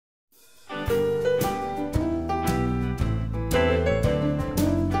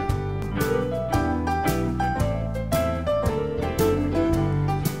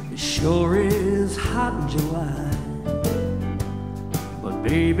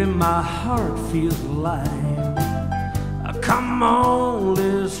Baby, my heart feels alive. Come on,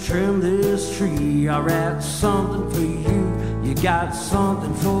 let's trim this tree. I wrap something for you, you got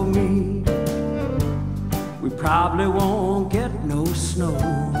something for me. We probably won't get no snow.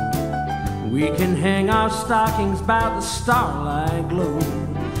 We can hang our stockings by the starlight glow.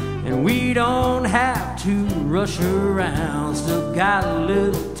 And we don't have to rush around. Still got a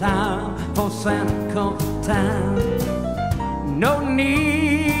little time for Santa comfort time. No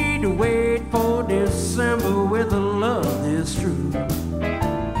need to wait for December with the love that's true.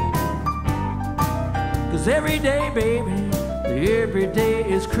 'Cause every day, baby, every day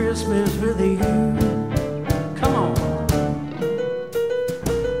is Christmas with you. Come on.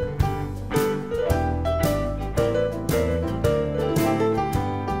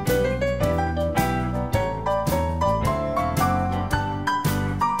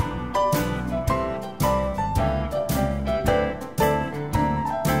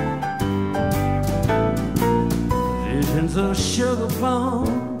 Of sugar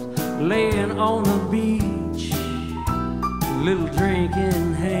plums laying on the beach, little drink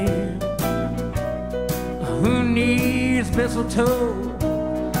in hand. Who needs mistletoe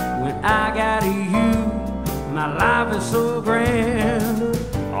when I got you? My life is so grand.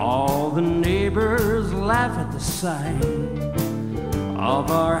 All the neighbors laugh at the sight of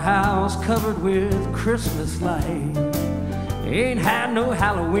our house covered with Christmas lights. Ain't had no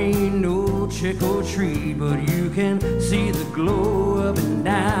Halloween, no trick or treat, but you can see the glow up and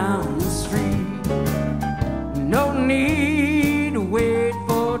down the street. No need to wait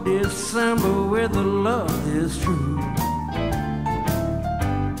for December with the love that's true.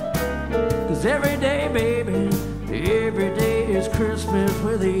 'Cause every day, baby, every day is Christmas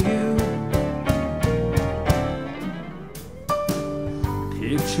with you.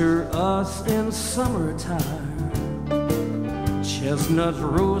 Picture us in summertime, chestnuts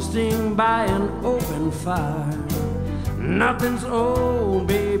roasting by an open fire. Nothing's old,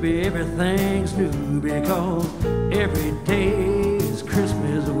 baby, everything's new, because every day is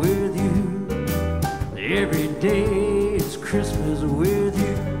Christmas with you. Every day is Christmas with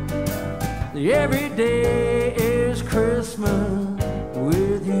you. Every day is Christmas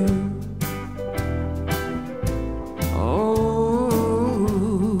with you. Oh,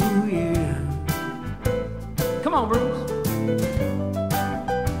 yeah. Come on, Bruce.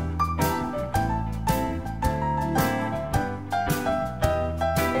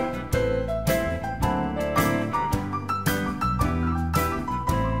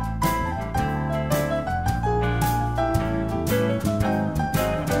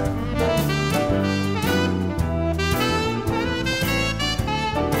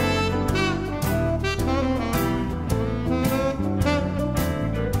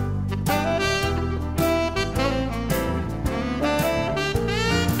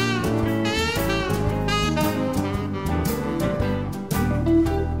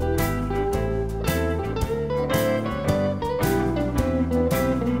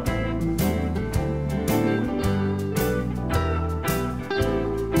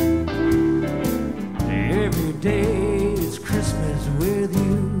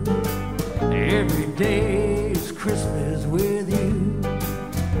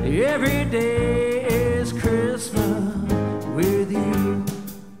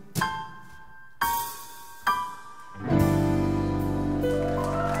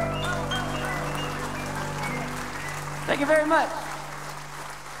 Thank you very much.